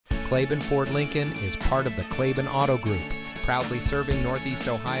Klaben Ford Lincoln is part of the Klaben Auto Group, proudly serving Northeast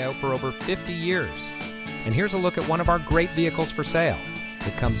Ohio for over 50 years. And here's a look at one of our great vehicles for sale.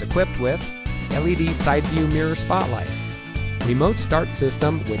 It comes equipped with LED side view mirror spotlights, remote start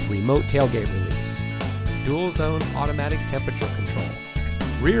system with remote tailgate release, dual zone automatic temperature control,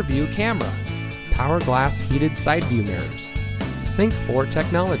 rear view camera, power glass heated side view mirrors, Sync 4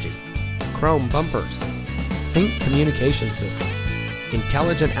 technology, chrome bumpers, sync communication system,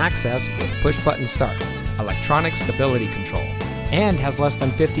 intelligent access with push button start, electronic stability control, and has less than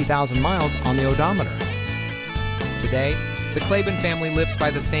 50,000 miles on the odometer. Today, the Klaben family lives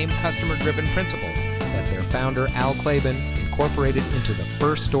by the same customer-driven principles that their founder, Al Klaben, incorporated into the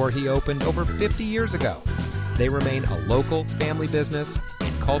first store he opened over 50 years ago. They remain a local family business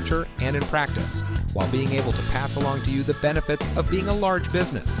in culture and in practice, while being able to pass along to you the benefits of being a large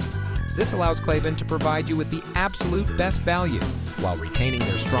business. This allows Klaben to provide you with the absolute best value, while retaining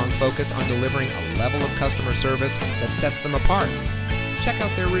their strong focus on delivering a level of customer service that sets them apart. Check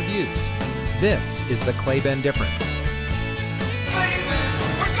out their reviews. This is the Klaben difference.